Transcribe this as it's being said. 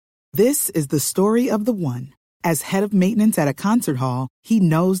This is the story of the one. As head of maintenance at a concert hall, he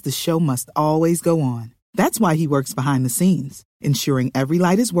knows the show must always go on. That's why he works behind the scenes, ensuring every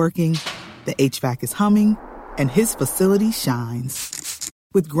light is working, the HVAC is humming, and his facility shines.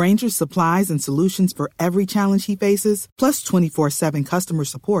 With Grainger's supplies and solutions for every challenge he faces, plus 24/7 customer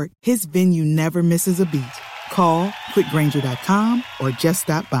support, his venue never misses a beat. Call quickgrainger.com or just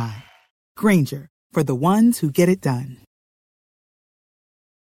stop by. Grainger, for the ones who get it done.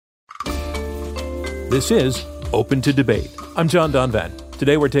 This is Open to Debate. I'm John Donvan.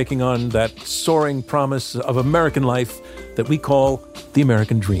 Today we're taking on that soaring promise of American life that we call the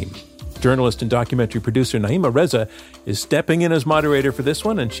American dream. Journalist and documentary producer Naima Reza is stepping in as moderator for this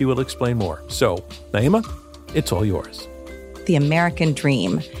one, and she will explain more. So, Naima, it's all yours. The American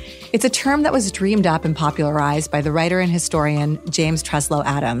dream. It's a term that was dreamed up and popularized by the writer and historian James Treslow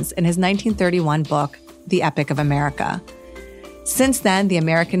Adams in his 1931 book, The Epic of America. Since then, the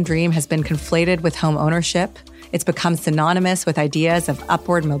American dream has been conflated with home ownership. It's become synonymous with ideas of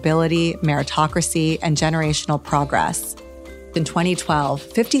upward mobility, meritocracy, and generational progress. In 2012,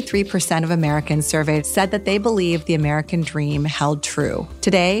 53% of Americans surveyed said that they believed the American dream held true.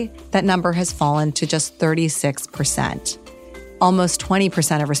 Today, that number has fallen to just 36%. Almost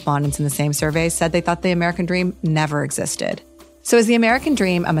 20% of respondents in the same survey said they thought the American dream never existed. So is the American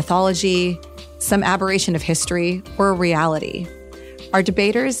dream a mythology, some aberration of history, or a reality? Our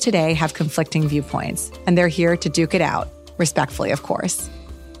debaters today have conflicting viewpoints, and they're here to duke it out, respectfully, of course.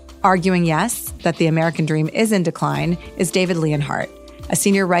 Arguing yes, that the American dream is in decline, is David Leonhardt, a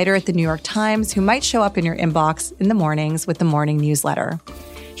senior writer at the New York Times who might show up in your inbox in the mornings with the morning newsletter.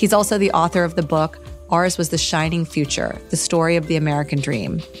 He's also the author of the book, Ours Was the Shining Future, The Story of the American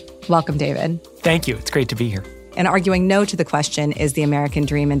Dream. Welcome, David. Thank you. It's great to be here. And arguing no to the question, is the American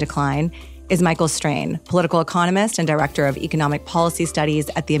dream in decline, is Michael Strain, political economist and director of economic policy studies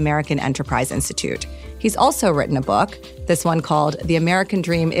at the American Enterprise Institute. He's also written a book, this one called The American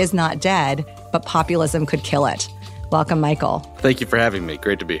Dream Is Not Dead, but Populism Could Kill It. Welcome, Michael. Thank you for having me.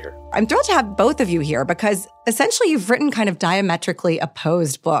 Great to be here. I'm thrilled to have both of you here because essentially you've written kind of diametrically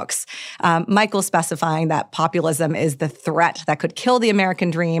opposed books. Michael specifying that populism is the threat that could kill the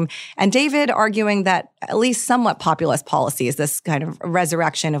American dream, and David arguing that at least somewhat populist policies, this kind of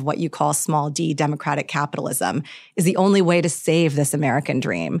resurrection of what you call small d democratic capitalism, is the only way to save this American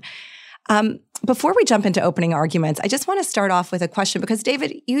dream. Before we jump into opening arguments, I just want to start off with a question because,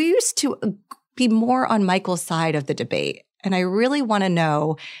 David, you used to be more on Michael's side of the debate. And I really want to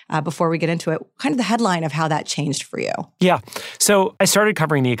know, before we get into it, kind of the headline of how that changed for you. Yeah. So I started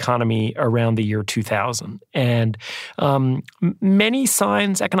covering the economy around the year 2000. And many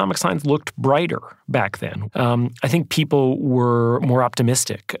signs, economic signs, looked brighter back then. I think people were more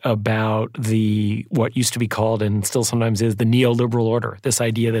optimistic about what used to be called, and still sometimes is, the neoliberal order. This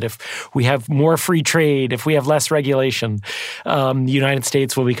idea that if we have more free trade, if we have less regulation, the United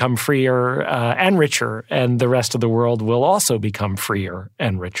States will become freer and richer, and the rest of the world will also become freer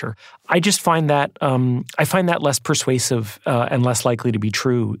and richer. I just find that less persuasive and less likely to be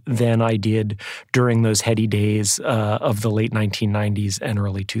true than I did during those heady days of the late 1990s and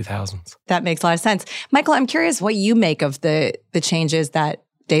early 2000s. That makes a lot of sense. Michael, I'm curious what you make of the changes that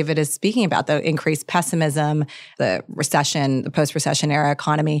David is speaking about, the increased pessimism, the recession, the post-recession era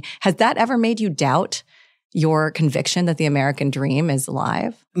economy. Has that ever made you doubt your conviction that the American dream is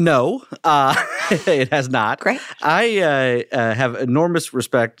alive? No, it has not. Great. I have enormous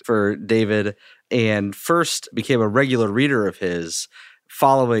respect for David and first became a regular reader of his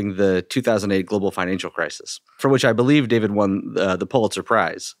following the 2008 global financial crisis, for which I believe David won the Pulitzer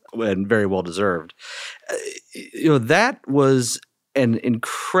Prize, and very well deserved. That was an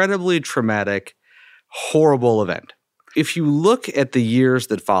incredibly traumatic, horrible event. If you look at the years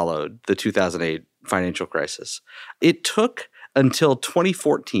that followed the 2008 financial crisis, it took until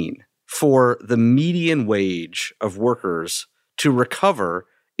 2014 for the median wage of workers to recover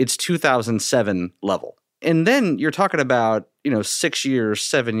its 2007 level. And then you're talking about, 6 years,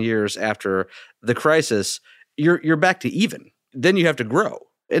 7 years after the crisis, you're back to even. Then you have to grow.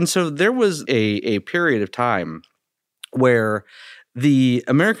 And so there was a period of time where the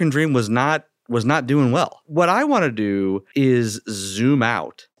American dream was not doing well. What I want to do is zoom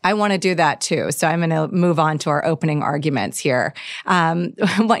out. I want to do that too. So I'm going to move on to our opening arguments here. I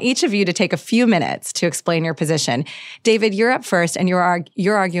want each of you to take a few minutes to explain your position. David, you're up first, and you're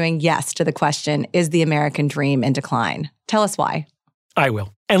arguing yes to the question, is the American dream in decline? Tell us why. I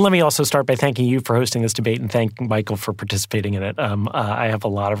will. And let me also start by thanking you for hosting this debate and thanking Michael for participating in it. I have a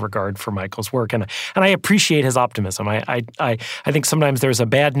lot of regard for Michael's work, and I appreciate his optimism. I think sometimes there's a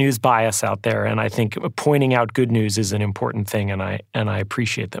bad news bias out there, and I think pointing out good news is an important thing, and I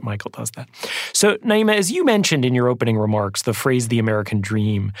appreciate that Michael does that. So, Naima, as you mentioned in your opening remarks, the phrase "the American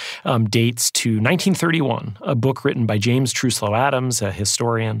Dream" dates to 1931, a book written by James Truslow Adams, a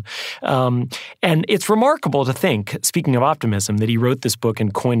historian. And it's remarkable to think, speaking of optimism, that he wrote this book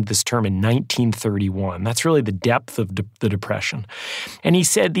and coined this term in 1931. That's really the depth of the Depression. And he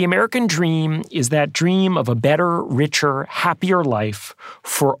said, the American dream is that dream of a better, richer, happier life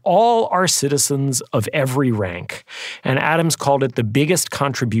for all our citizens of every rank. And Adams called it the biggest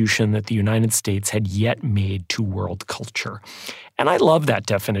contribution that the United States had yet made to world culture. And I love that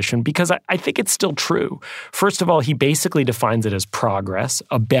definition because I think it's still true. First of all, he basically defines it as progress,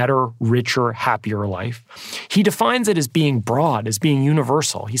 a better, richer, happier life. He defines it as being broad, as being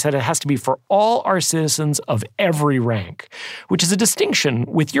universal. He said it has to be for all our citizens of every rank, which is a distinction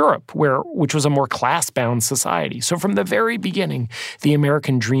with Europe, which was a more class-bound society. So from the very beginning, the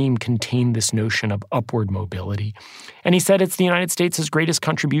American dream contained this notion of upward mobility. And he said it's the United States' greatest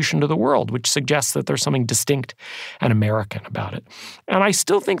contribution to the world, which suggests that there's something distinct and American about it. And I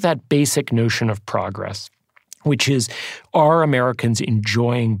still think that basic notion of progress, which is, are Americans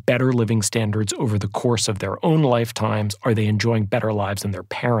enjoying better living standards over the course of their own lifetimes? Are they enjoying better lives than their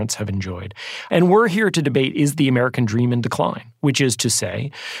parents have enjoyed? And we're here to debate, is the American dream in decline? Which is to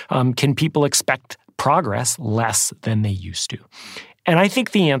say, can people expect progress less than they used to? And I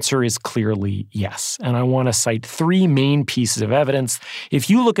think the answer is clearly yes. And I want to cite three main pieces of evidence. If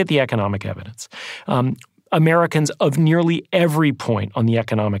you look at the economic evidence, Americans of nearly every point on the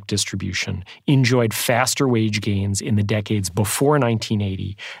economic distribution enjoyed faster wage gains in the decades before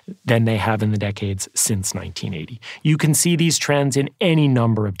 1980 than they have in the decades since 1980. You can see these trends in any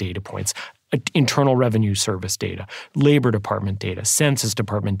number of data points. Internal Revenue Service data, Labor Department data, Census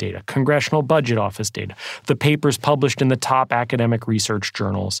Department data, Congressional Budget Office data, the papers published in the top academic research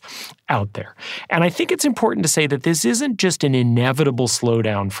journals out there. And I think it's important to say that this isn't just an inevitable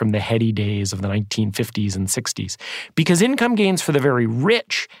slowdown from the heady days of the 1950s and 60s, because income gains for the very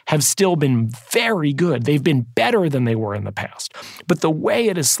rich have still been very good. They've been better than they were in the past. But the way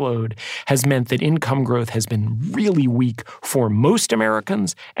it has slowed has meant that income growth has been really weak for most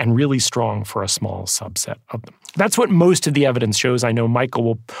Americans and really strong for a small subset of them. That's what most of the evidence shows. I know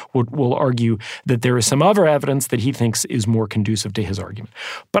Michael will argue that there is some other evidence that he thinks is more conducive to his argument.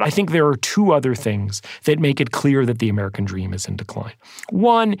 But I think there are two other things that make it clear that the American dream is in decline.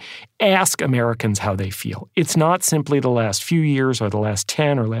 One, ask Americans how they feel. It's not simply the last few years or the last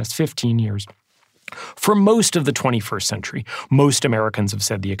 10 or last 15 years. For most of the 21st century, most Americans have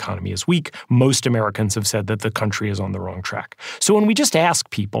said the economy is weak. Most Americans have said that the country is on the wrong track. So when we just ask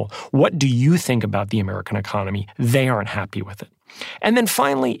people, what do you think about the American economy? They aren't happy with it. And then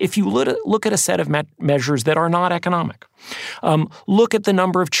finally, if you look at a set of measures that are not economic, look at the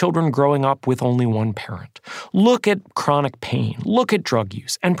number of children growing up with only one parent. Look at chronic pain. Look at drug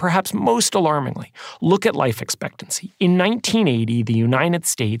use. And perhaps most alarmingly, look at life expectancy. In 1980, the United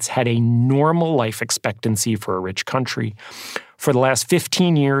States had a normal life expectancy for a rich country. For the last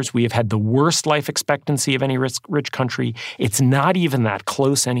 15 years, we have had the worst life expectancy of any rich country. It's not even that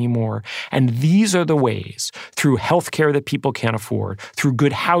close anymore. And these are the ways, through health care that people can't afford, through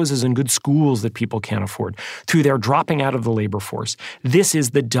good houses and good schools that people can't afford, through their dropping out of the labor force. This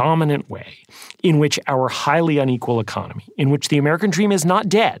is the dominant way in which our highly unequal economy, in which the American dream is not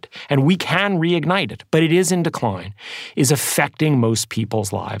dead, and we can reignite it, but it is in decline, is affecting most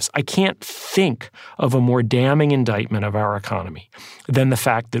people's lives. I can't think of a more damning indictment of our economy than the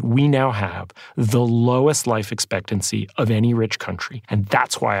fact that we now have the lowest life expectancy of any rich country. And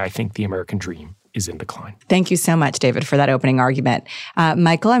that's why I think the American dream is in decline. Thank you so much, David, for that opening argument.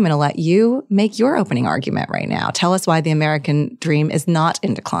 Michael, I'm going to let you make your opening argument right now. Tell us why the American dream is not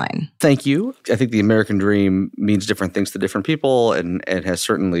in decline. Thank you. I think the American dream means different things to different people and has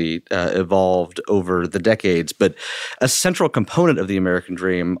certainly evolved over the decades. But a central component of the American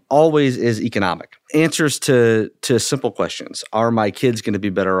dream always is economic. Answers to simple questions. Are my kids going to be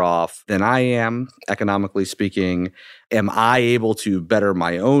better off than I am, economically speaking? Am I able to better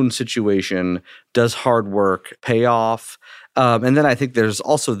my own situation? Does hard work pay off? And then I think there's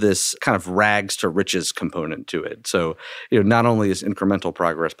also this kind of rags to riches component to it. So, not only is incremental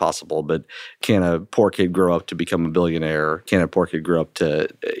progress possible, but can a poor kid grow up to become a billionaire? Can a poor kid grow up to,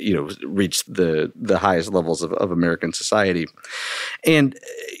 reach the highest levels of American society? And,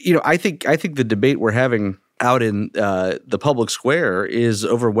 I think the debate we're having out in the public square is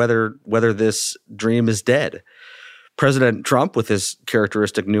over whether this dream is dead. President Trump, with his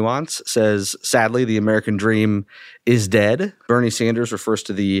characteristic nuance, says, sadly, the American dream is dead. Bernie Sanders refers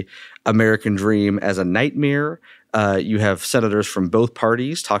to the American dream as a nightmare. You have senators from both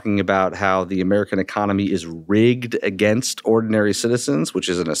parties talking about how the American economy is rigged against ordinary citizens, which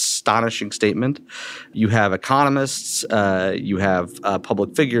is an astonishing statement. You have economists, you have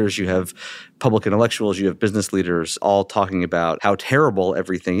public figures, you have public intellectuals, you have business leaders all talking about how terrible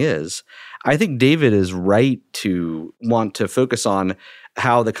everything is. I think David is right to want to focus on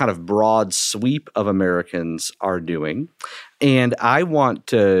how the kind of broad sweep of Americans are doing. And I want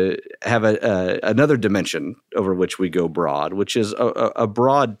to have another dimension over which we go broad, which is a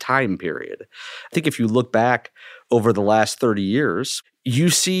broad time period. I think if you look back over the last 30 years, you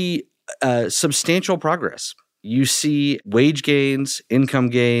see substantial progress. You see wage gains, income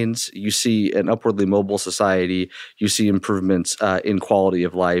gains, you see an upwardly mobile society, you see improvements in quality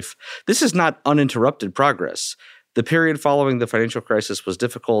of life. This is not uninterrupted progress. The period following the financial crisis was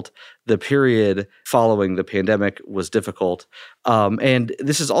difficult. The period following the pandemic was difficult. And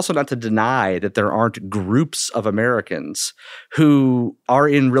this is also not to deny that there aren't groups of Americans who are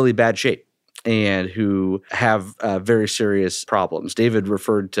in really bad shape and who have very serious problems. David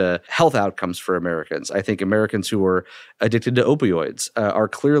referred to health outcomes for Americans. I think Americans who are addicted to opioids are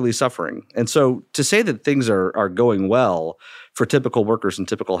clearly suffering. And so to say that things are going well for typical workers and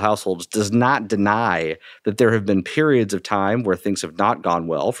typical households does not deny that there have been periods of time where things have not gone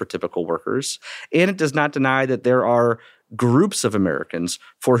well for typical workers. And it does not deny that there are groups of Americans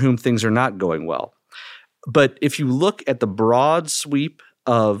for whom things are not going well. But if you look at the broad sweep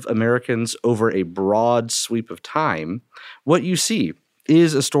of Americans over a broad sweep of time, what you see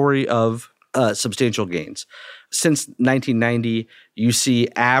is a story of substantial gains. Since 1990, you see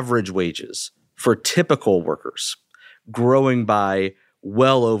average wages for typical workers growing by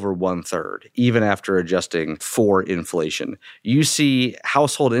well over 1/3, even after adjusting for inflation. You see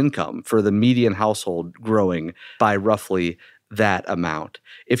household income for the median household growing by roughly that amount.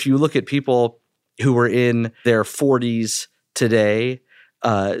 If you look at people who are in their 40s today,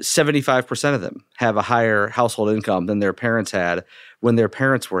 75% of them have a higher household income than their parents had when their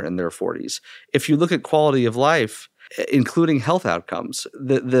parents were in their 40s. If you look at quality of life, including health outcomes,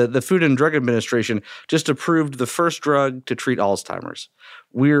 the Food and Drug Administration just approved the first drug to treat Alzheimer's.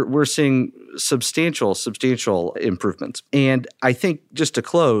 We're seeing substantial improvements. And I think, just to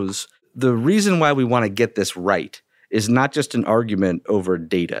close, the reason why we want to get this right is not just an argument over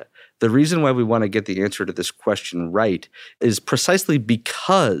data. The reason why we want to get the answer to this question right is precisely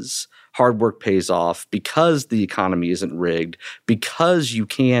because hard work pays off, because the economy isn't rigged, because you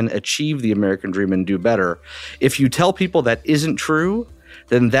can achieve the American dream and do better. If you tell people that isn't true,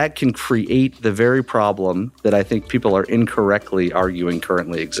 then that can create the very problem that I think people are incorrectly arguing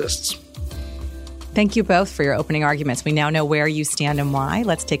currently exists. Thank you both for your opening arguments. We now know where you stand and why.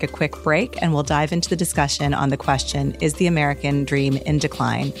 Let's take a quick break and we'll dive into the discussion on the question, is the American dream in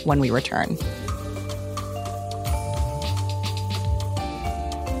decline, when we return.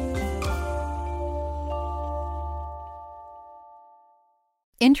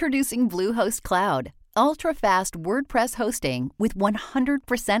 Introducing Bluehost Cloud, ultra-fast WordPress hosting with 100%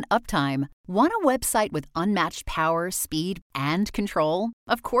 uptime. Want a website with unmatched power, speed, and control?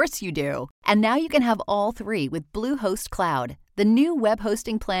 Of course you do. And now you can have all three with Bluehost Cloud, the new web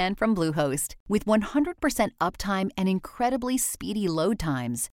hosting plan from Bluehost. With 100% uptime and incredibly speedy load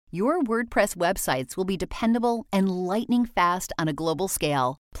times, your WordPress websites will be dependable and lightning fast on a global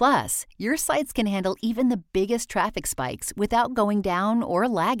scale. Plus, your sites can handle even the biggest traffic spikes without going down or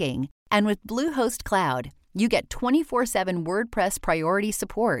lagging. And with Bluehost Cloud, you get 24/7 WordPress priority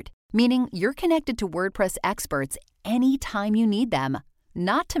support, meaning you're connected to WordPress experts anytime you need them.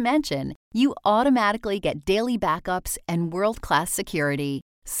 Not to mention, you automatically get daily backups and world-class security.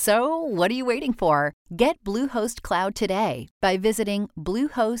 So, what are you waiting for? Get Bluehost Cloud today by visiting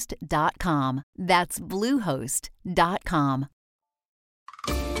Bluehost.com. That's Bluehost.com.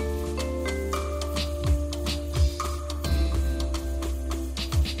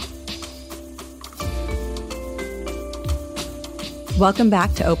 Welcome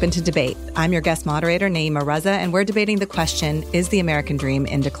back to Open to Debate. I'm your guest moderator, Naeema Raza, and we're debating the question, is the American dream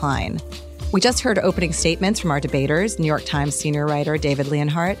in decline? We just heard opening statements from our debaters, New York Times senior writer David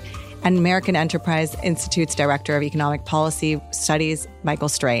Leonhardt and American Enterprise Institute's Director of Economic Policy Studies, Michael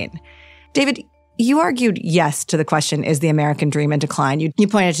Strain. David, you argued yes to the question, is the American dream in decline? You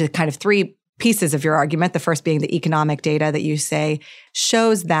pointed to kind of three pieces of your argument, the first being the economic data that you say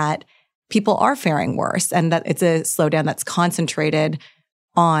shows that people are faring worse and that it's a slowdown that's concentrated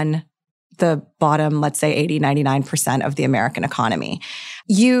on the bottom, let's say 80, 99% of the American economy.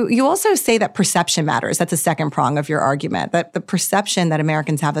 You also say that perception matters. That's a second prong of your argument, that the perception that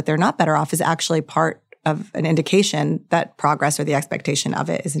Americans have that they're not better off is actually part of an indication that progress or the expectation of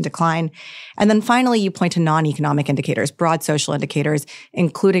it is in decline. And then finally, you point to non-economic indicators, broad social indicators,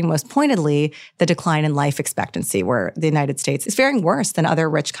 including most pointedly the decline in life expectancy, where the United States is faring worse than other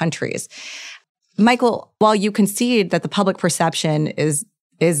rich countries. Michael, while you concede that the public perception is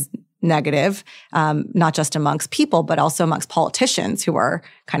negative, not just amongst people, but also amongst politicians who are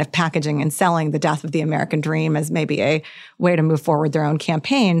kind of packaging and selling the death of the American dream as maybe a way to move forward their own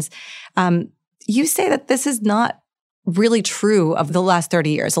campaigns, you say that this is not really true of the last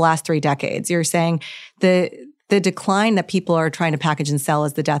 30 years, the last 3 decades. You're saying the decline that people are trying to package and sell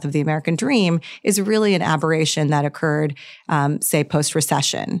as the death of the American dream is really an aberration that occurred, say,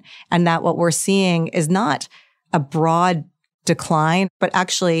 post-recession. And that what we're seeing is not a broad decline, but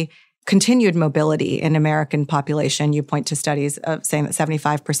actually continued mobility in American population. You point to studies of saying that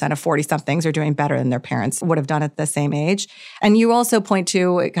 75% of 40-somethings are doing better than their parents would have done at the same age. And you also point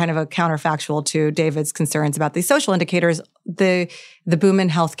to kind of a counterfactual to David's concerns about these social indicators, the boom in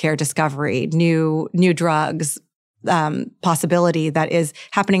healthcare discovery, new drugs, possibility that is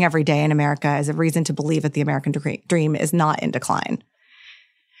happening every day in America as a reason to believe that the American dream is not in decline.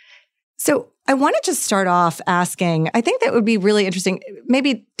 So I want to just start off asking, I think that would be really interesting.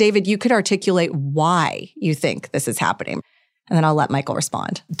 Maybe, David, you could articulate why you think this is happening. And then I'll let Michael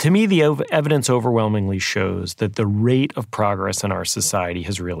respond. To me, the evidence overwhelmingly shows that the rate of progress in our society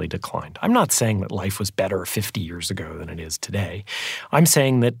has really declined. I'm not saying that life was better 50 years ago than it is today. I'm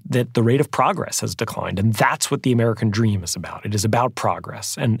saying that the rate of progress has declined, and that's what the American dream is about. It is about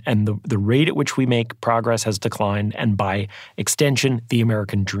progress, and the rate at which we make progress has declined, and by extension, the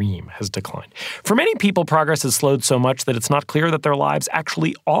American dream has declined. For many people, progress has slowed so much that it's not clear that their lives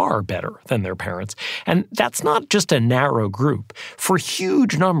actually are better than their parents. And that's not just a narrow group. For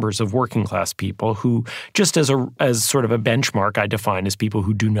huge numbers of working class people who, just as sort of a benchmark, I define as people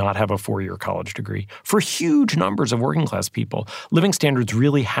who do not have a 4-year college degree, for huge numbers of working class people, living standards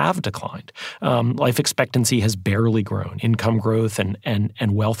really have declined. Life expectancy has barely grown. Income growth and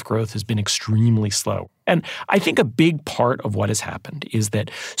wealth growth has been extremely slow. And I think a big part of what has happened is that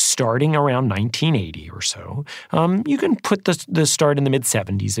starting around 1980 or so, you can put the start in the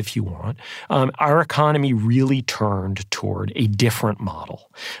mid-70s if you want, our economy really turned toward a different model,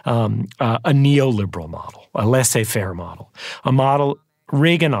 a neoliberal model, a laissez-faire model, a model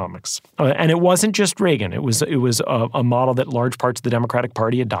Reaganomics. And it wasn't just Reagan. It was a model that large parts of the Democratic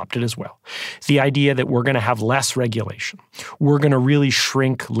Party adopted as well. The idea that we're going to have less regulation. We're going to really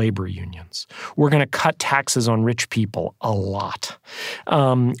shrink labor unions. We're going to cut taxes on rich people a lot.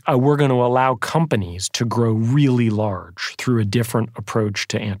 We're going to allow companies to grow really large through a different approach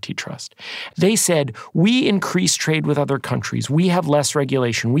to antitrust. They said, we increase trade with other countries. We have less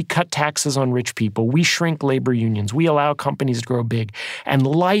regulation. We cut taxes on rich people. We shrink labor unions. We allow companies to grow big. And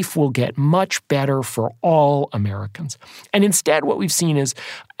life will get much better for all Americans. And instead, what we've seen is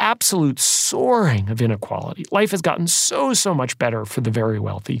absolute soaring of inequality. Life has gotten so much better for the very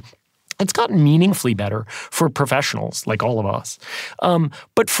wealthy. It's gotten meaningfully better for professionals like all of us.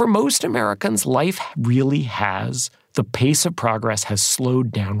 But for most Americans, life really has the pace of progress has slowed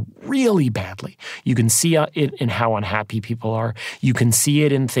down really badly. You can see it in how unhappy people are. You can see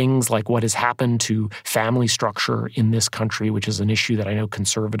it in things like what has happened to family structure in this country, which is an issue that I know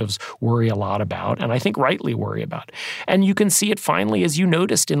conservatives worry a lot about, and I think rightly worry about. And you can see it finally, as you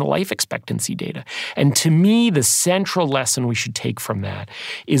noticed, in the life expectancy data. And to me, the central lesson we should take from that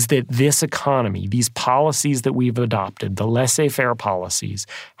is that this economy, these policies that we've adopted, the laissez-faire policies,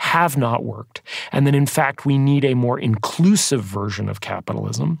 have not worked. And that, in fact, we need a more inclusive version of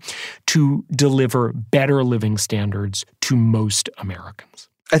capitalism to deliver better living standards to most Americans.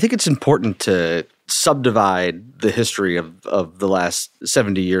 I think it's important to subdivide the history of the last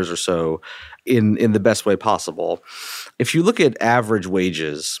 70 years or so in the best way possible. If you look at average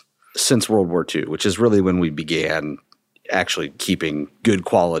wages since World War II, which is really when we began actually keeping good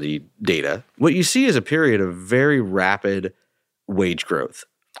quality data, what you see is a period of very rapid wage growth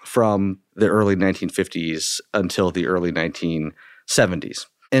from the early 1950s until the early 1970s.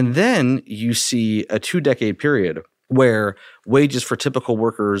 And then you see a 2-decade period where wages for typical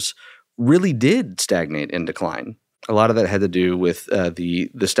workers really did stagnate and decline. A lot of that had to do with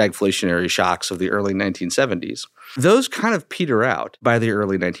the stagflationary shocks of the early 1970s. Those kind of peter out by the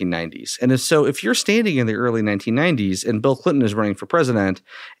early 1990s. And so if you're standing in the early 1990s and Bill Clinton is running for president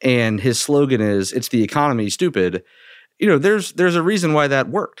and his slogan is, "It's the economy, stupid," there's a reason why that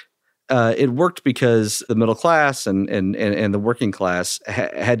worked. it worked because the middle class and the working class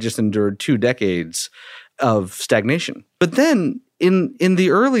had just endured 2 decades of stagnation. But then in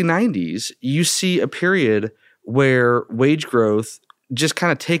the early 90s, you see a period where wage growth just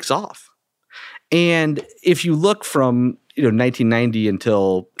kind of takes off. And if you look from 1990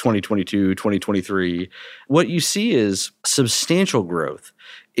 until 2022, 2023, what you see is substantial growth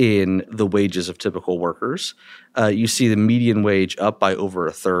in the wages of typical workers. You see the median wage up by over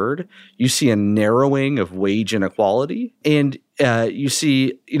a third. You see a narrowing of wage inequality. And you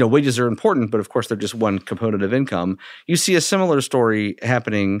see, wages are important, but of course they're just one component of income. You see a similar story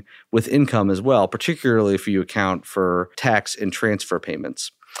happening with income as well, particularly if you account for tax and transfer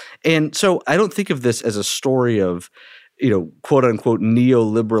payments. And so I don't think of this as a story of, quote unquote,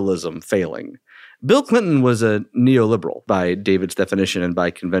 neoliberalism failing. Bill Clinton was a neoliberal by David's definition and by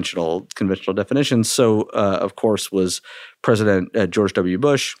conventional definitions. So, of course, was President George W.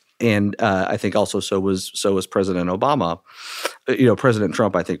 Bush, and I think also so was President Obama. President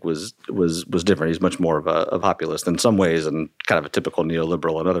Trump, I think, was different. He's much more of a populist in some ways and kind of a typical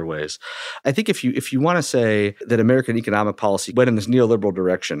neoliberal in other ways. I think if you want to say that American economic policy went in this neoliberal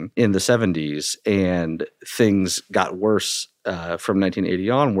direction in the 70s and things got worse from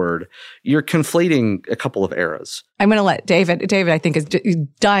 1980 onward, you're conflating a couple of eras. I'm going to let David, I think, is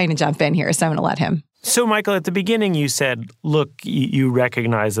dying to jump in here, so I'm going to let him. So, Michael, at the beginning you said, look, you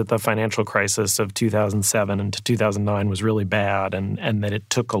recognize that the financial crisis of 2007 and to 2009 was really bad and that it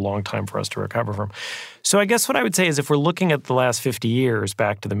took a long time for us to recover from. So I guess what I would say is if we're looking at the last 50 years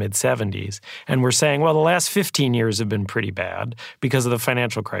back to the mid-'70s and we're saying, well, the last 15 years have been pretty bad because of the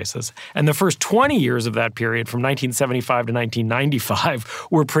financial crisis, and the first 20 years of that period from 1975 to 1995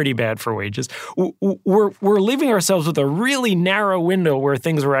 were pretty bad for wages, we're leaving ourselves with a really narrow window where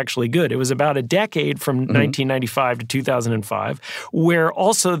things were actually good. It was about a decade from 1995 to 2005, where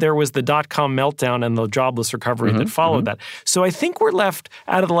also there was the dot-com meltdown and the jobless recovery that followed that. So I think we're left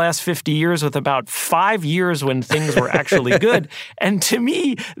out of the last 50 years with about 5 years when things were actually good. And to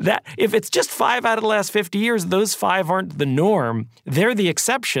me, that if it's just 5 out of the last 50 years, those 5 aren't the norm. They're the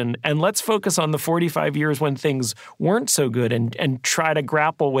exception. And let's focus on the 45 years when things weren't so good and try to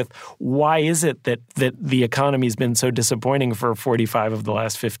grapple with why is it that the economy's been so disappointing for 45 of the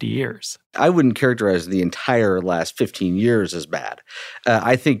last 50 years. I wouldn't characterize the entire last 15 years as bad.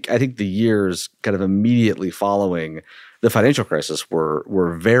 I think the years kind of immediately following the financial crisis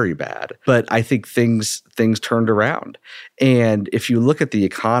were very bad. But I think things turned around. And if you look at the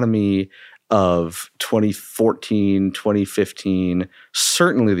economy of 2014, 2015,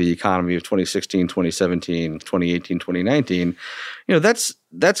 certainly the economy of 2016, 2017, 2018, 2019, that's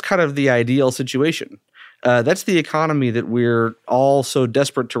kind of the ideal situation. That's the economy that we're all so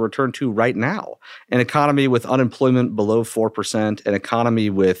desperate to return to right now. An economy with unemployment below 4%, an economy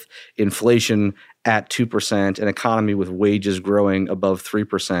with inflation at 2%, an economy with wages growing above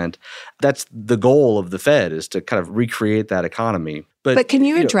 3%. That's the goal of the Fed, is to kind of recreate that economy. But can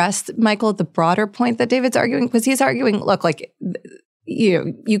you address, Michael, the broader point that David's arguing? Because he's arguing, look, like,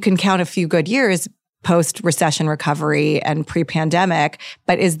 you can count a few good years post-recession recovery and pre-pandemic,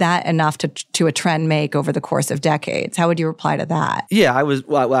 but is that enough to a trend make over the course of decades? How would you reply to that? Yeah, I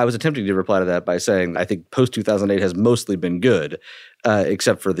was attempting to reply to that by saying I think post-2008 has mostly been good,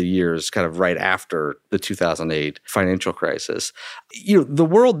 except for the years kind of right after the 2008 financial crisis. The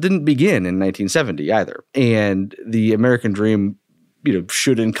world didn't begin in 1970 either, and the American dream,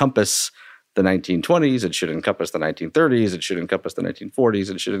 should encompass the 1920s, it should encompass the 1930s, it should encompass the 1940s,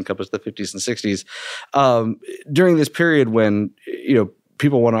 it should encompass the 50s and 60s. During this period when,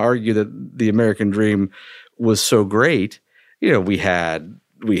 people want to argue that the American dream was so great, we had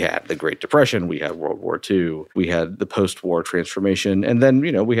the Great Depression, we had World War II, we had the post-war transformation, and then,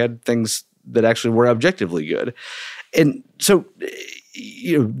 we had things that actually were objectively good. And so,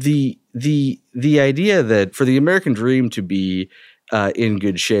 the idea that for the American dream to be in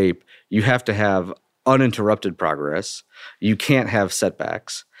good shape, you have to have uninterrupted progress. You can't have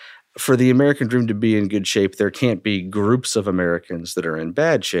setbacks. For the American dream to be in good shape, there can't be groups of Americans that are in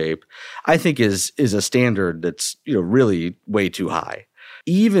bad shape, I think is a standard that's, really way too high.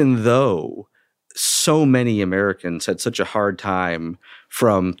 Even though so many Americans had such a hard time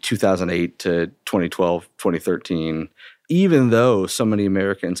from 2008 to 2012, 2013, even though so many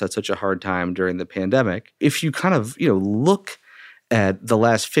Americans had such a hard time during the pandemic, if you kind of, look at the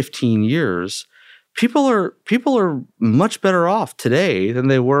last 15 years, people are much better off today than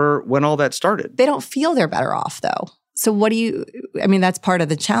they were when all that started. They don't feel they're better off, though. So that's part of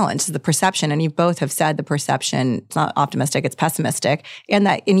the challenge, is the perception. And you both have said the perception, it's not optimistic, it's pessimistic.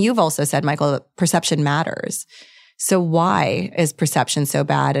 And you've also said, Michael, that perception matters. So why is perception so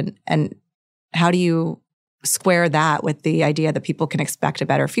bad? And how do you square that with the idea that people can expect a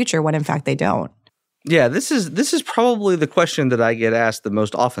better future when in fact they don't? Yeah, this is probably the question that I get asked the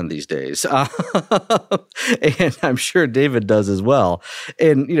most often these days, and I'm sure David does as well.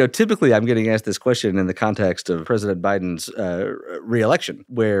 And typically I'm getting asked this question in the context of President Biden's reelection,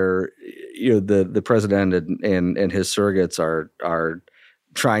 where the president and his surrogates are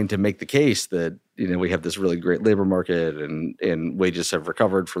trying to make the case that we have this really great labor market and wages have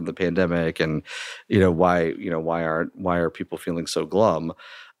recovered from the pandemic, and why are people feeling so glum?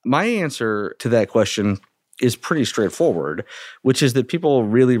 My answer to that question is pretty straightforward, which is that people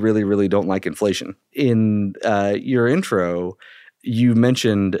really, really, really don't like inflation. In your intro, you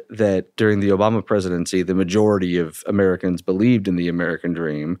mentioned that during the Obama presidency, the majority of Americans believed in the American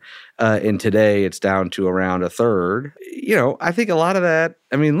dream, and today it's down to around a third. I think a lot of that.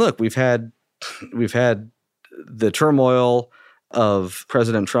 I mean, look, we've had the turmoil of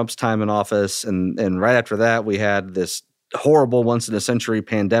President Trump's time in office, and right after that, we had this horrible once-in-a-century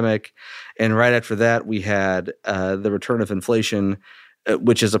pandemic. And right after that, we had the return of inflation,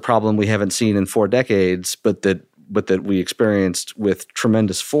 which is a problem we haven't seen in 4 decades, but that we experienced with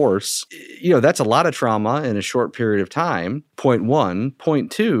tremendous force. That's a lot of trauma in a short period of time, point one.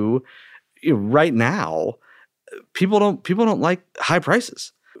 Point two, right now, people don't like high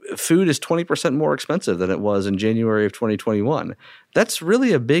prices. Food is 20% more expensive than it was in January of 2021. That's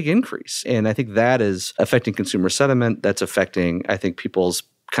really a big increase. And I think that is affecting consumer sentiment. That's affecting, I think, people's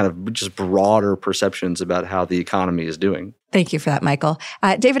kind of just broader perceptions about how the economy is doing. Thank you for that, Michael.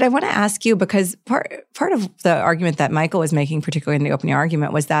 David, I want to ask you, because part of the argument that Michael was making, particularly in the opening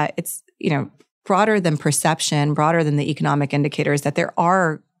argument, was that it's, broader than perception, broader than the economic indicators, that there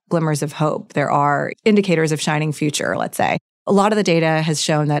are glimmers of hope. There are indicators of shining future, let's say. A lot of the data has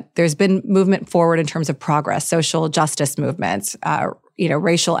shown that there's been movement forward in terms of progress, social justice movements,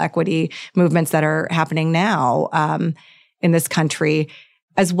 racial equity movements that are happening now in this country,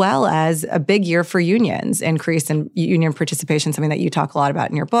 as well as a big year for unions, increase in union participation. Something that you talk a lot about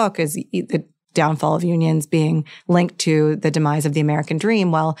in your book is the downfall of unions being linked to the demise of the American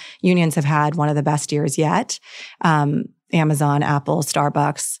dream. Well, unions have had one of the best years yet. Amazon, Apple,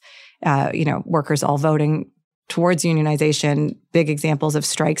 Starbucks, workers all voting towards unionization, big examples of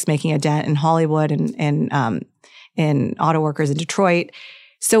strikes making a dent in Hollywood and in auto workers in Detroit.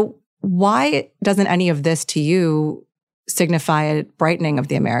 So why doesn't any of this to you signify a brightening of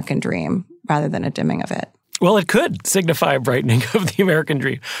the American dream rather than a dimming of it? Well, it could signify a brightening of the American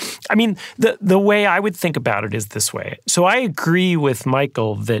dream. I mean, the way I would think about it is this way. So I agree with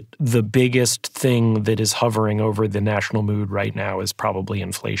Michael that the biggest thing that is hovering over the national mood right now is probably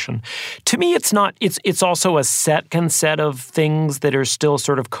inflation. To me, it's not. It's also a second set of things that are still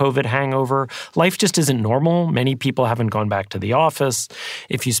sort of COVID hangover. Life just isn't normal. Many people haven't gone back to the office.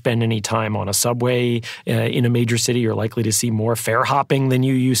 If you spend any time on a subway in a major city, you're likely to see more fare hopping than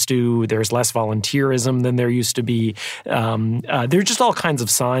you used to. There's less volunteerism than there used to be. There are just all kinds of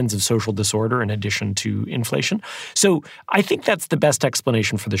signs of social disorder in addition to inflation. So I think that's the best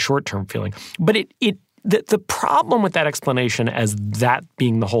explanation for the short-term feeling. But the problem with that explanation as that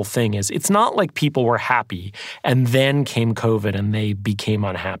being the whole thing is it's not like people were happy and then came COVID and they became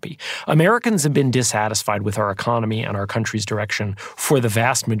unhappy. Americans have been dissatisfied with our economy and our country's direction for the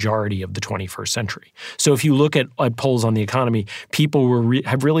vast majority of the 21st century. So if you look at polls on the economy, people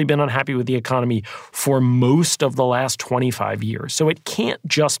have really been unhappy with the economy for most of the last 25 years. So it can't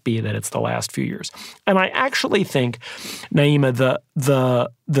just be that it's the last few years. And I actually think, Naima,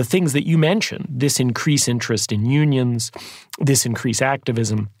 the things that you mentioned, this increased interest in unions, this increased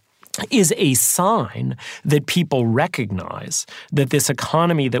activism, is a sign that people recognize that this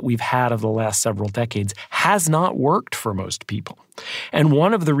economy that we've had over the last several decades has not worked for most people. And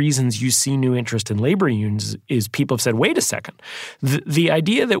one of the reasons you see new interest in labor unions is people have said, wait a second, the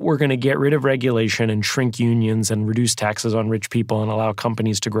idea that we're going to get rid of regulation and shrink unions and reduce taxes on rich people and allow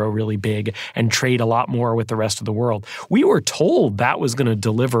companies to grow really big and trade a lot more with the rest of the world, we were told that was going to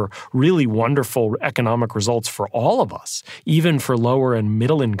deliver really wonderful economic results for all of us, even for lower and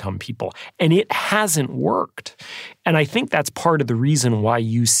middle income people. And it hasn't worked. And I think that's part of the reason why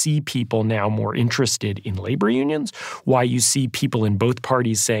you see people now more interested in labor unions, why you see people in both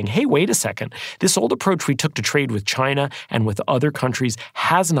parties saying, hey, wait a second, this old approach we took to trade with China and with other countries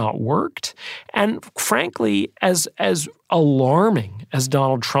has not worked. And frankly, as alarming as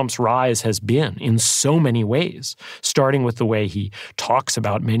Donald Trump's rise has been in so many ways, starting with the way he talks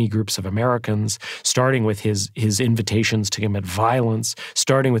about many groups of Americans, starting with his invitations to commit violence,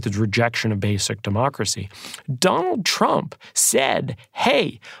 starting with his rejection of basic democracy. Donald Trump said,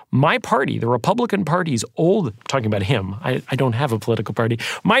 hey, my party, the Republican Party's old, talking about him, I don't have a political party,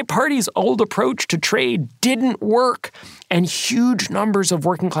 my party's old approach to trade didn't work. And huge numbers of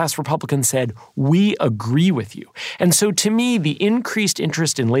working class Republicans said, we agree with you. And so to me, the increased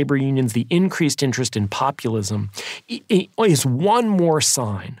interest in labor unions, the increased interest in populism is one more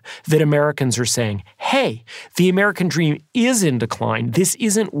sign that Americans are saying, hey, the American dream is in decline. This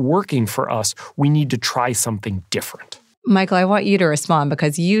isn't working for us. We need to try something different. Michael, I want you to respond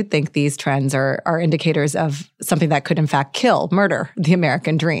because you think these trends are indicators of something that could, in fact, murder the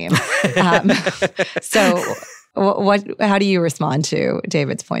American dream. So how do you respond to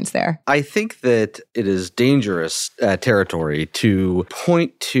David's points there? I think that it is dangerous territory to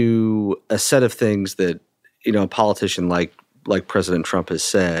point to a set of things that, a politician like President Trump has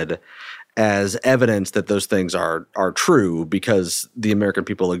said as evidence that those things are true because the American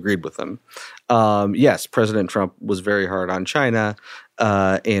people agreed with them. Yes, President Trump was very hard on China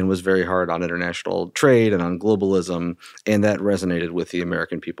and was very hard on international trade and on globalism, and that resonated with the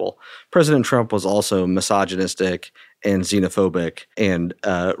American people. President Trump was also misogynistic and xenophobic and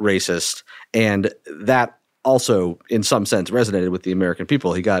racist, and that also, in some sense, resonated with the American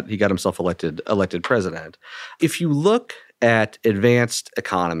people. He got himself elected president. If you look at advanced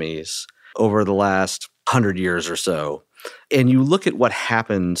economies over the last 100 years or so, and you look at what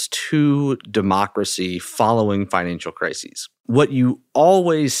happens to democracy following financial crises, what you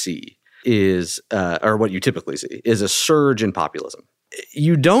always see is, or what you typically see, is a surge in populism.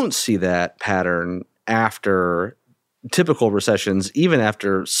 You don't see that pattern after typical recessions, even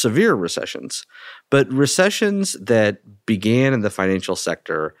after severe recessions. But recessions that began in the financial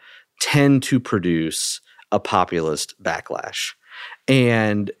sector tend to produce a populist backlash.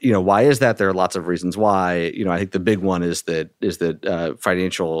 And, why is that? There are lots of reasons why. I think the big one is that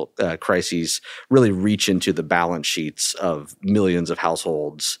financial crises really reach into the balance sheets of millions of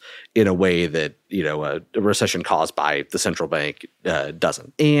households in a way that, a recession caused by the central bank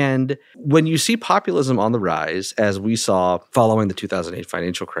doesn't. And when you see populism on the rise, as we saw following the 2008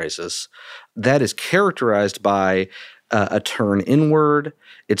 financial crisis, that is characterized by a turn inward.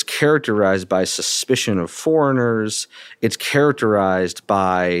 It's characterized by suspicion of foreigners. It's characterized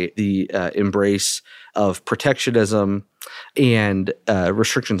by the embrace of protectionism and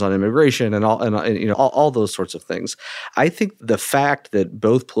restrictions on immigration and all those sorts of things. I think the fact that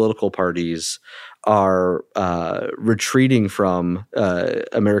both political parties are retreating from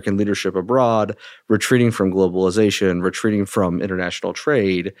American leadership abroad, retreating from globalization, retreating from international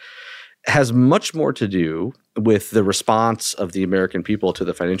trade, has much more to do with the response of the American people to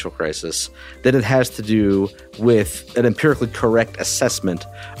the financial crisis than it has to do with an empirically correct assessment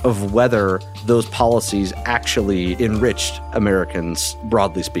of whether those policies actually enriched Americans,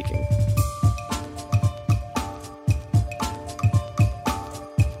 broadly speaking.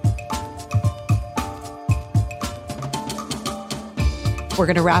 We're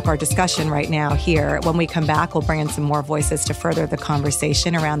going to wrap our discussion right now here. When we come back, we'll bring in some more voices to further the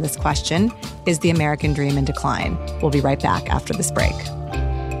conversation around this question. Is the American dream in decline? We'll be right back after this break.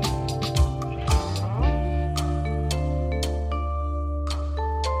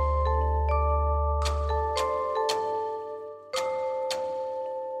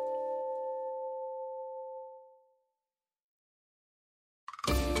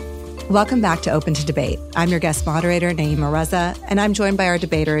 Welcome back to Open to Debate. I'm your guest moderator, Naeema Reza, and I'm joined by our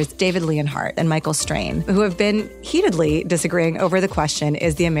debaters, David Leonhardt and Michael Strain, who have been heatedly disagreeing over the question,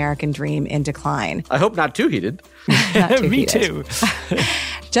 is the American dream in decline? I hope not too heated. Not too Me heated. too.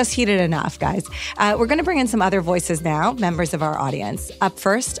 Just heated enough, guys. We're going to bring in some other voices now, members of our audience. Up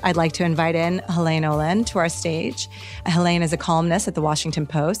first, I'd like to invite in Helene Olin to our stage. Helene is a columnist at The Washington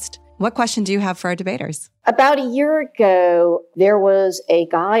Post. What question do you have for our debaters? About a year ago, there was a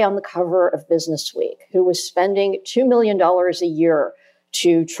guy on the cover of Business Week who was spending $2 million a year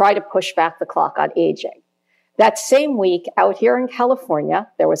to try to push back the clock on aging. That same week, out here in California,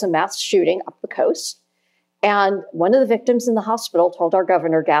 there was a mass shooting up the coast. And one of the victims in the hospital told our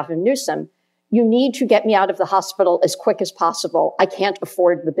governor, Gavin Newsom, you need to get me out of the hospital as quick as possible. I can't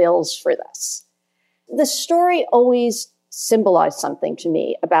afford the bills for this. The story always symbolized something to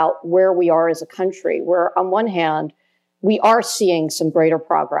me about where we are as a country, where on one hand, we are seeing some greater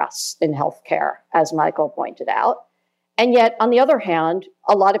progress in healthcare, as Michael pointed out. And yet, on the other hand,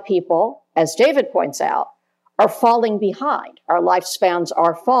 a lot of people, as David points out, are falling behind. Our lifespans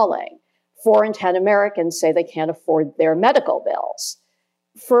are falling. 4 in 10 Americans say they can't afford their medical bills.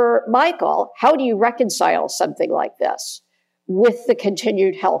 For Michael, how do you reconcile something like this with the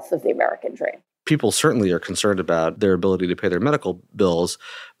continued health of the American dream? People certainly are concerned about their ability to pay their medical bills.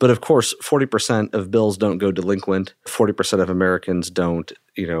 But of course, 40% of bills don't go delinquent. 40% of Americans don't,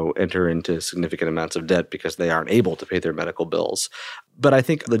 enter into significant amounts of debt because they aren't able to pay their medical bills. But I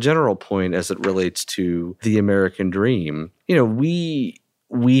think the general point as it relates to the American dream,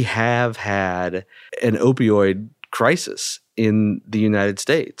 we have had an opioid crisis in the United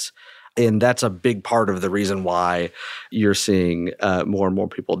States. And that's a big part of the reason why you're seeing more and more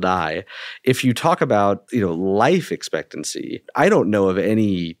people die. If you talk about, life expectancy, I don't know of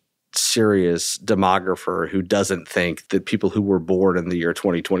any serious demographer who doesn't think that people who were born in the year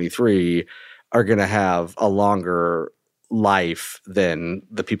 2023 are going to have a longer life than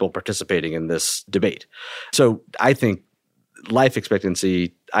the people participating in this debate. So I think life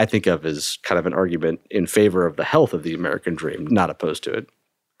expectancy, I think of as kind of an argument in favor of the health of the American dream, not opposed to it.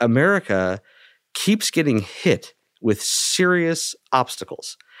 America keeps getting hit with serious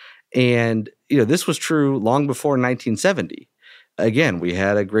obstacles. And, this was true long before 1970. Again, we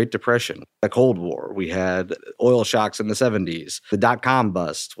had a Great Depression, a Cold War. We had oil shocks in the 70s, the dot-com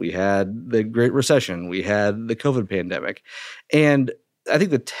bust. We had the Great Recession. We had the COVID pandemic. And I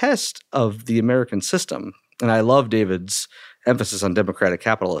think the test of the American system, and I love David's emphasis on democratic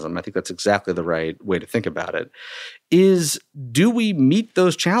capitalism, I think that's exactly the right way to think about it, is do we meet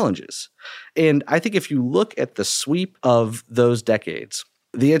those challenges? And I think if you look at the sweep of those decades,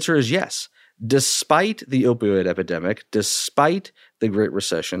 the answer is yes. Despite the opioid epidemic, despite the Great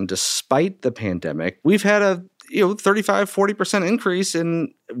Recession, despite the pandemic, we've had a 35-40% increase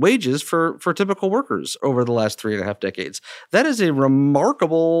in wages for typical workers over the last 3.5 decades. That is a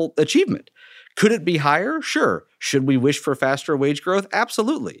remarkable achievement. Could it be higher? Sure. Should we wish for faster wage growth?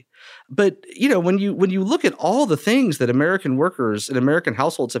 Absolutely. But, when you look at all the things that American workers and American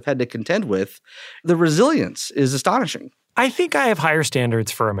households have had to contend with, the resilience is astonishing. I think I have higher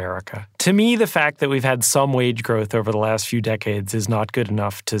standards for America. To me, the fact that we've had some wage growth over the last few decades is not good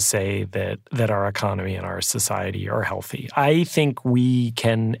enough to say that our economy and our society are healthy. I think we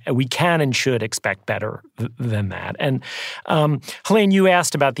can and should expect better than that. And Helene, you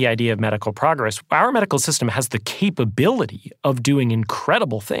asked about the idea of medical progress. Our medical system has the capability of doing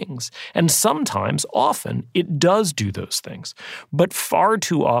incredible things, and sometimes, often, it does do those things. But far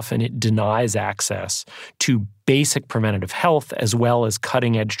too often, it denies access to basic preventative health as well as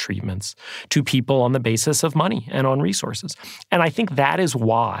cutting-edge treatments to people on the basis of money and on resources. And I think that is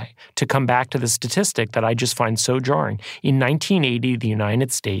why, to come back to the statistic that I just find so jarring, in 1980, the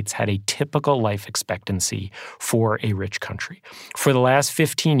United States had a typical life expectancy for a rich country. For the last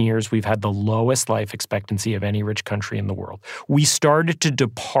 15 years, we've had the lowest life expectancy of any rich country in the world. We started to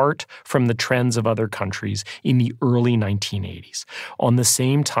depart from the trends of other countries in the early 1980s, on the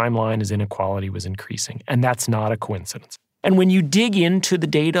same timeline as inequality was increasing. And that's not a coincidence. And when you dig into the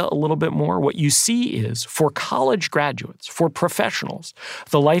data a little bit more, what you see is for college graduates, for professionals,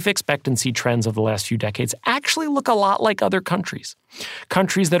 the life expectancy trends of the last few decades actually look a lot like other countries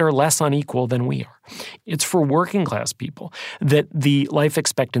that are less unequal than we are. It's for working class people that the life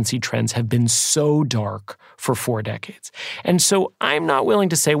expectancy trends have been so dark for 4 decades. And so I'm not willing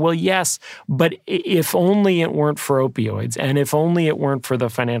to say, well, yes, but if only it weren't for opioids, and if only it weren't for the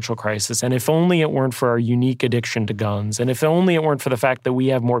financial crisis, and if only it weren't for our unique addiction to guns, and if only it weren't for the fact that we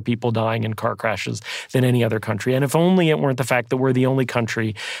have more people dying in car crashes than any other country, and if only it weren't the fact that we're the only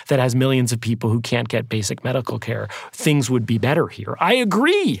country that has millions of people who can't get basic medical care, things would be better here. I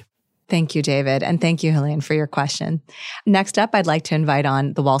agree. Thank you, David. And thank you, Helene, for your question. Next up, I'd like to invite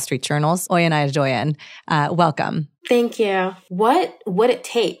on the Wall Street Journal's Oyin Adedoyin. Welcome. Thank you. What would it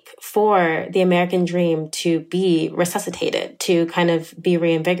take for the American dream to be resuscitated, to kind of be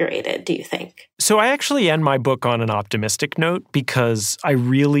reinvigorated, do you think? So I actually end my book on an optimistic note because I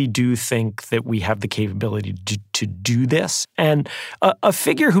really do think that we have the capability to do this. And a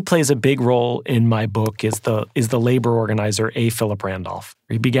figure who plays a big role in my book is the labor organizer A. Philip Randolph.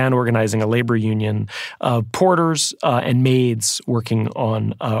 He began organizing a labor union of porters and maids working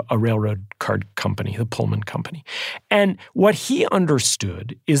on a railroad car company, the Pullman Company. And what he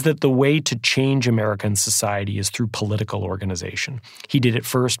understood is that the way to change American society is through political organization. He did it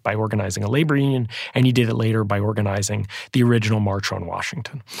first by organizing a labor union, and he did it later by organizing the original March on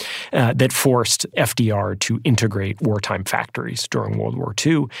Washington that forced FDR to integrate wartime factories during World War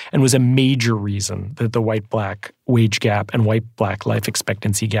II and was a major reason that the white-black wage gap and white-black life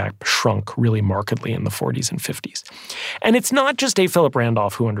expectancy gap shrunk really markedly in the 40s and 50s. And it's not just A. Philip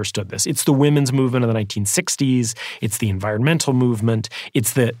Randolph who understood this. It's the women's movement of the 1960s. It's the environmental movement.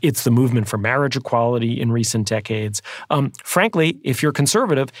 It's the movement for marriage equality in recent decades. Frankly, if you're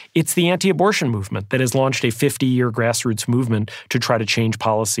conservative, it's the anti-abortion movement that has launched a 50-year grassroots movement to try to change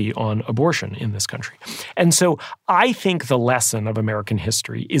policy on abortion in this country. And so I think the lesson of American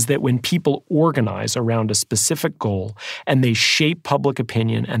history is that when people organize around a specific goal and they shape public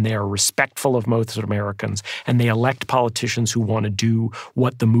opinion and they are respectful of most Americans and they elect politicians who want to do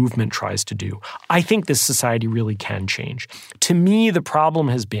what the movement tries to do, I think this society really can change. To me, the problem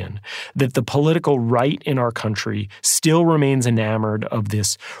has been that the political right in our country still remains enamored of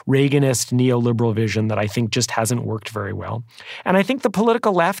this Reaganist neoliberal vision that I think just hasn't worked very well. And I think the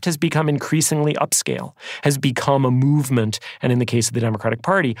political left has become increasingly upscale, has become a movement, and in the case of the Democratic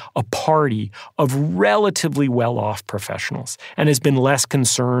Party, a party of relatively well-off professionals, and has been less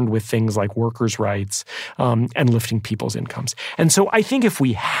concerned with things like workers' rights and lifting people's incomes. And so I think if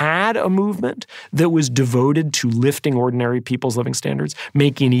we had a movement that was devoted to lifting ordinary people's living standards,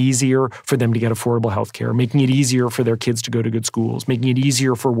 making it easier for them to get affordable health care, making it easier for their kids to go to good schools, making it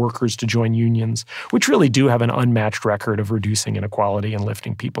easier for workers to join unions, which really do have an unmatched record of reducing inequality and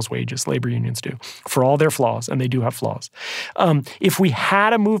lifting people's wages, labor unions do, for all their flaws, and they do have flaws. If we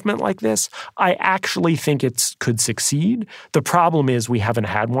had a movement like this, I actually think it could succeed. The problem is we haven't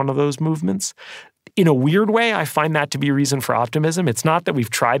had one of those movements. In a weird way, I find that to be a reason for optimism. It's not that we've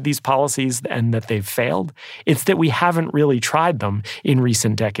tried these policies and that they've failed. It's that we haven't really tried them in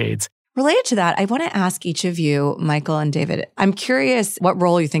recent decades. Related to that, I want to ask each of you, Michael and David, I'm curious what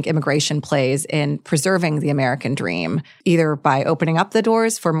role you think immigration plays in preserving the American dream, either by opening up the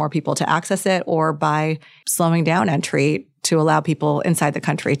doors for more people to access it or by slowing down entry to allow people inside the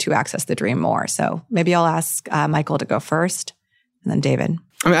country to access the dream more. So maybe I'll ask Michael to go first and then David.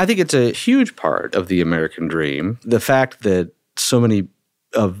 I mean, I think it's a huge part of the American dream. The fact that so many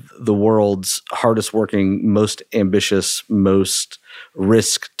of the world's hardest working, most ambitious, most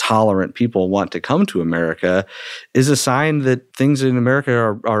risk-tolerant people want to come to America is a sign that things in America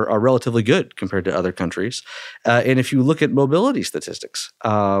are relatively good compared to other countries. And if you look at mobility statistics,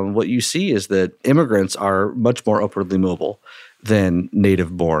 what you see is that immigrants are much more upwardly mobile than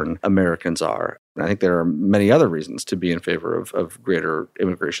native-born Americans are. And I think there are many other reasons to be in favor of greater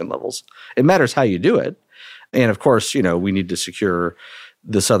immigration levels. It matters how you do it. And of course, we need to secure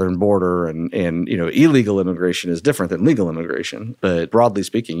the southern border and illegal immigration is different than legal immigration. But broadly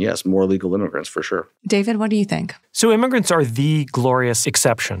speaking, yes, more legal immigrants for sure. David, what do you think? So immigrants are the glorious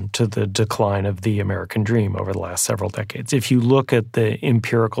exception to the decline of the American dream over the last several decades. If you look at the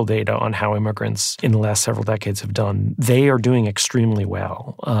empirical data on how immigrants in the last several decades have done, they are doing extremely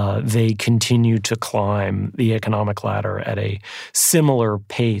well. They continue to climb the economic ladder at a similar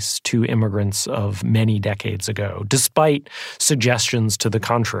pace to immigrants of many decades ago, despite suggestions to the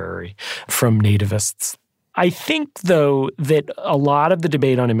contrary from nativists. I think, though, that a lot of the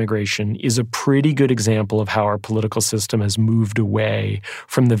debate on immigration is a pretty good example of how our political system has moved away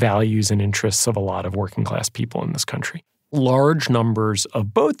from the values and interests of a lot of working class people in this country. Large numbers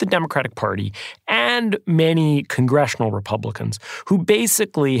of both the Democratic Party and many congressional Republicans who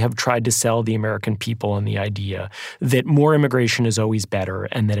basically have tried to sell the American people on the idea that more immigration is always better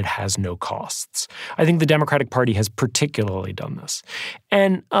and that it has no costs. I think the Democratic Party has particularly done this.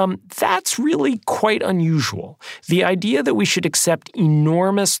 And that's really quite unusual. The idea that we should accept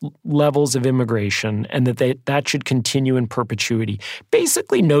enormous levels of immigration and that should continue in perpetuity,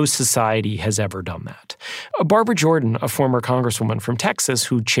 basically no society has ever done that. Barbara Jordan, a former congresswoman from Texas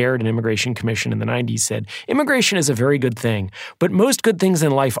who chaired an immigration commission in the 90s, said, immigration is a very good thing, but most good things in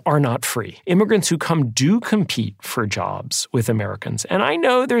life are not free. Immigrants who come do compete for jobs with Americans. And I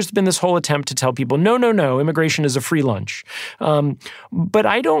know there's been this whole attempt to tell people, no, immigration is a free lunch. But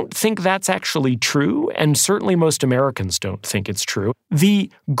I don't think that's actually true, and certainly most Americans don't think it's true.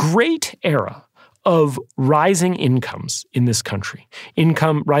 The great era of rising incomes in this country,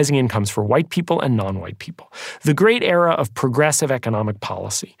 rising incomes for white people and non-white people. The great era of progressive economic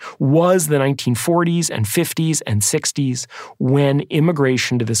policy was the 1940s and 50s and 60s when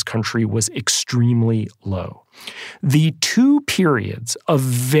immigration to this country was extremely low. The two periods of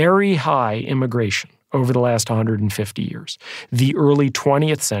very high immigration over the last 150 years, the early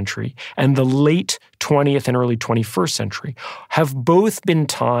 20th century and the late 20th and early 21st century, have both been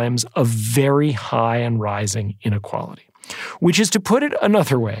times of very high and rising inequality. Which is, to put it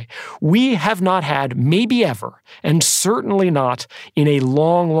another way, we have not had, maybe ever, and certainly not in a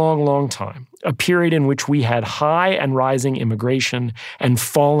long, long, long time, a period in which we had high and rising immigration and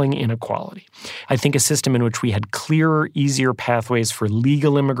falling inequality. I think a system in which we had clearer, easier pathways for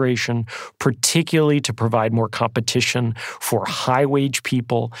legal immigration, particularly to provide more competition for high-wage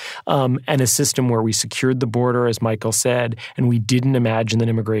people, and a system where we secured the border, as Michael said, and we didn't imagine that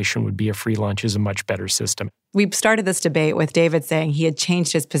immigration would be a free lunch is a much better system. We started this debate with David saying he had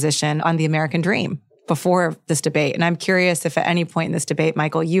changed his position on the American dream before this debate. And I'm curious if at any point in this debate,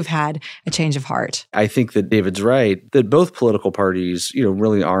 Michael, you've had a change of heart. I think that David's right, that both political parties,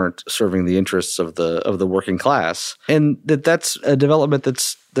 really aren't serving the interests of the working class. And that's a development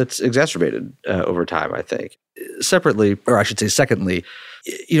that's exacerbated over time, I think. Separately, or I should say secondly,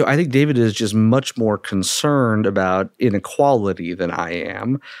 I think David is just much more concerned about inequality than I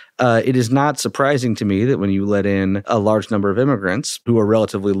am. It is not surprising to me that when you let in a large number of immigrants who are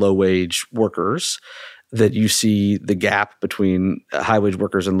relatively low-wage workers, that you see the gap between high-wage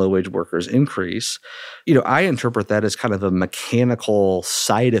workers and low-wage workers increase. I interpret that as kind of a mechanical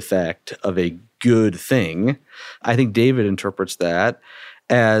side effect of a good thing. I think David interprets that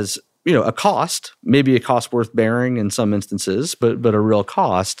as a cost, maybe a cost worth bearing in some instances, but a real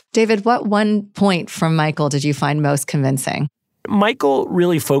cost. David, what one point from Michael did you find most convincing? Michael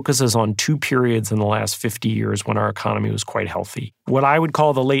really focuses on two periods in the last 50 years when our economy was quite healthy. What I would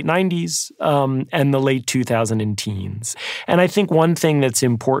call the late 90s and the late 2000 teens. And I think one thing that's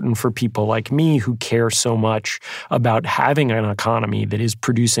important for people like me who care so much about having an economy that is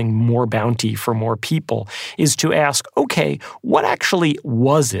producing more bounty for more people is to ask, okay, what actually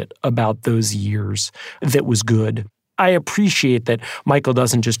was it about those years that was good? I appreciate that Michael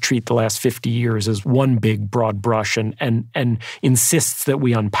doesn't just treat the last 50 years as one big broad brush and insists that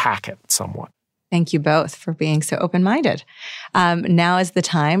we unpack it somewhat. Thank you both for being so open-minded. Now is the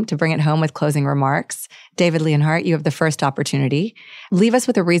time to bring it home with closing remarks. David Leonhardt, you have the first opportunity. Leave us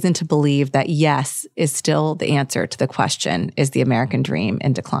with a reason to believe that yes is still the answer to the question, is the American dream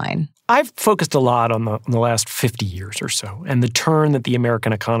in decline? I've focused a lot on the last 50 years or so and the turn that the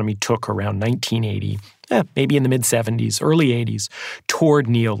American economy took around 1980, maybe in the mid-70s, early 80s, toward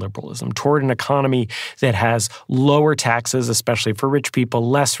neoliberalism, toward an economy that has lower taxes, especially for rich people,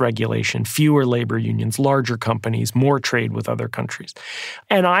 less regulation, fewer labor unions, larger companies, more trade with other countries.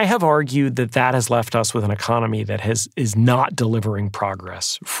 And I have argued that that has left us with an economy that is not delivering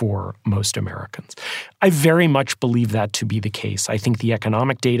progress for most Americans. I very much believe that to be the case. I think the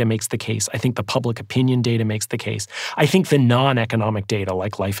economic data makes the case. I think the public opinion data makes the case. I think the non-economic data,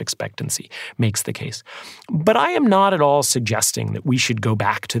 like life expectancy, makes the case. But I am not at all suggesting that we should go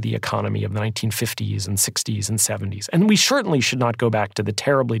back to the economy of the 1950s and 60s and 70s. And we certainly should not go back to the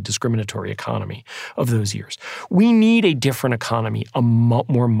terribly discriminatory economy of those years. We need a different economy, a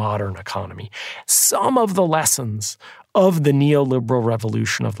more modern economy. Some of the lessons of the neoliberal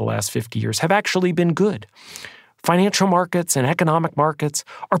revolution of the last 50 years have actually been good. Financial markets and economic markets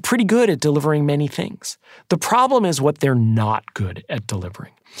are pretty good at delivering many things. The problem is what they're not good at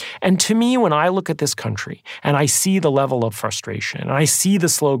delivering. And to me, when I look at this country and I see the level of frustration, and I see the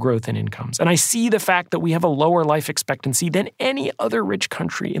slow growth in incomes, and I see the fact that we have a lower life expectancy than any other rich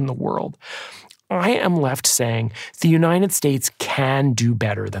country in the world, I am left saying the United States can do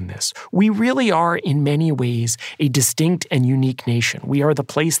better than this. We really are, in many ways, a distinct and unique nation. We are the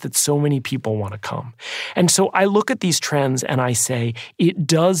place that so many people want to come. And so I look at these trends and I say, it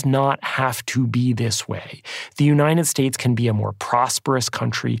does not have to be this way. The United States can be a more prosperous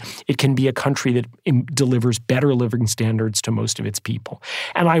country. It can be a country that delivers better living standards to most of its people.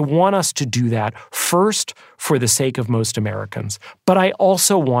 And I want us to do that first for the sake of most Americans, but I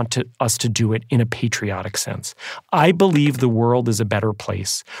also want us to do it in a patriotic sense. I believe the world is a better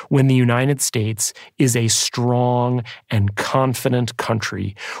place when the United States is a strong and confident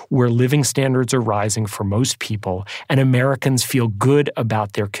country where living standards are rising for most people and Americans feel good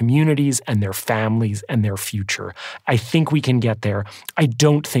about their communities and their families and their future. I think we can get there. I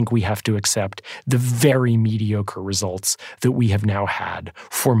don't think we have to accept the very mediocre results that we have now had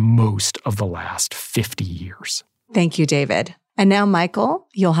for most of the last 50 years. Thank you, David. And now, Michael,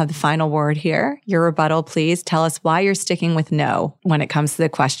 you'll have the final word here. Your rebuttal, please. Tell us why you're sticking with no when it comes to the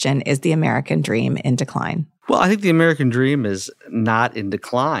question, is the American dream in decline? Well, I think the American dream is not in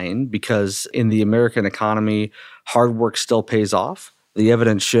decline because in the American economy, hard work still pays off. The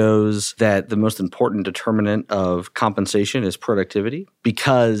evidence shows that the most important determinant of compensation is productivity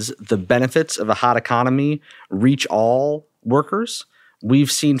because the benefits of a hot economy reach all workers.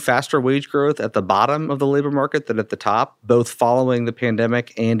 We've seen faster wage growth at the bottom of the labor market than at the top, both following the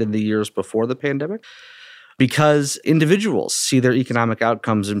pandemic and in the years before the pandemic, because individuals see their economic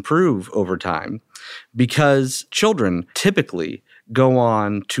outcomes improve over time, because children typically go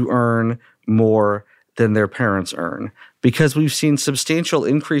on to earn more than their parents earn, because we've seen substantial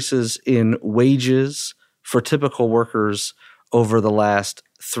increases in wages for typical workers over the last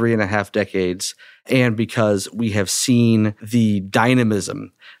 3.5 decades, and because we have seen the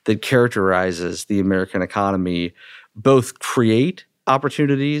dynamism that characterizes the American economy both create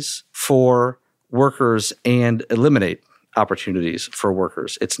opportunities for workers and eliminate opportunities for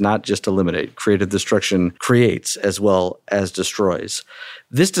workers. It's not just eliminate. Creative destruction creates as well as destroys.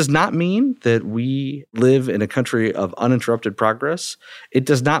 This does not mean that we live in a country of uninterrupted progress. It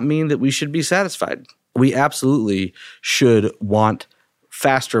does not mean that we should be satisfied. We absolutely should want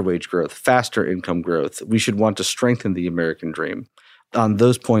faster wage growth, faster income growth. We should want to strengthen the American dream. On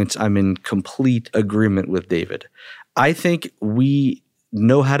those points, I'm in complete agreement with David. I think we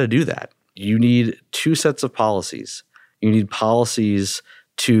know how to do that. You need two sets of policies. You need policies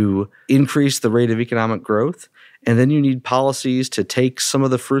to increase the rate of economic growth, and then you need policies to take some of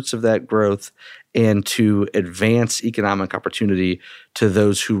the fruits of that growth and to advance economic opportunity to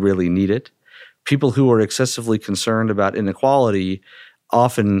those who really need it. People who are excessively concerned about inequality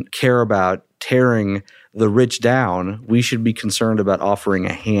often care about tearing the rich down. We should be concerned about offering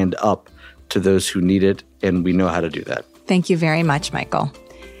a hand up to those who need it, and we know how to do that. Thank you very much, Michael.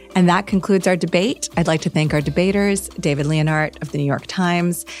 And that concludes our debate. I'd like to thank our debaters, David Leonhardt of the New York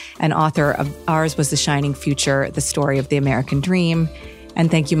Times, and author of Ours Was the Shining Future, The Story of the American Dream.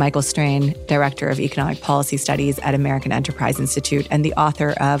 And thank you, Michael Strain, Director of Economic Policy Studies at American Enterprise Institute and the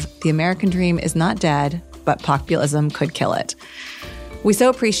author of The American Dream is Not Dead, But Populism Could Kill It. We so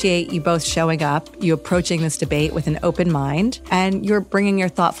appreciate you both showing up, you approaching this debate with an open mind, and you're bringing your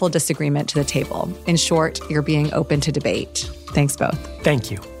thoughtful disagreement to the table. In short, you're being open to debate. Thanks both.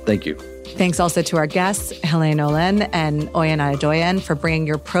 Thank you. Thank you. Thanks also to our guests, Helene Olen and Oyen Adedoyan, for bringing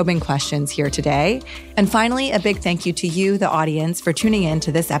your probing questions here today. And finally, a big thank you to you, the audience, for tuning in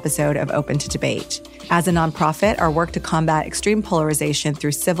to this episode of Open to Debate. As a nonprofit, our work to combat extreme polarization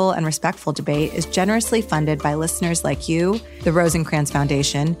through civil and respectful debate is generously funded by listeners like you, the Rosencrantz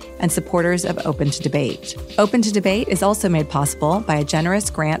Foundation, and supporters of Open to Debate. Open to Debate is also made possible by a generous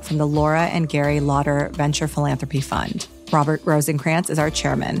grant from the Laura and Gary Lauder Venture Philanthropy Fund. Robert Rosencrantz is our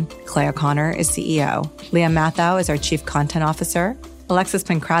chairman. Clay O'Connor is CEO. Liam Mathau is our chief content officer. Alexis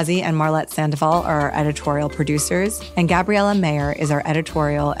Pancrazzi and Marlette Sandoval are our editorial producers, and Gabriella Mayer is our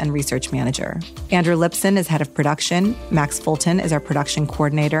editorial and research manager. Andrew Lipson is head of production, Max Fulton is our production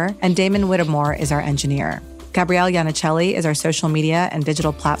coordinator, and Damon Whittemore is our engineer. Gabrielle Iannicelli is our social media and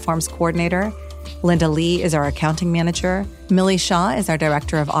digital platforms coordinator. Linda Lee is our accounting manager. Millie Shaw is our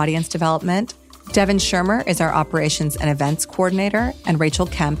director of audience development. Devin Shermer is our operations and events coordinator, and Rachel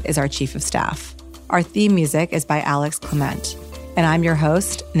Kemp is our chief of staff. Our theme music is by Alex Clement. And I'm your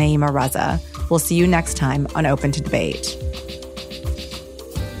host, Naima Raza. We'll see you next time on Open to Debate.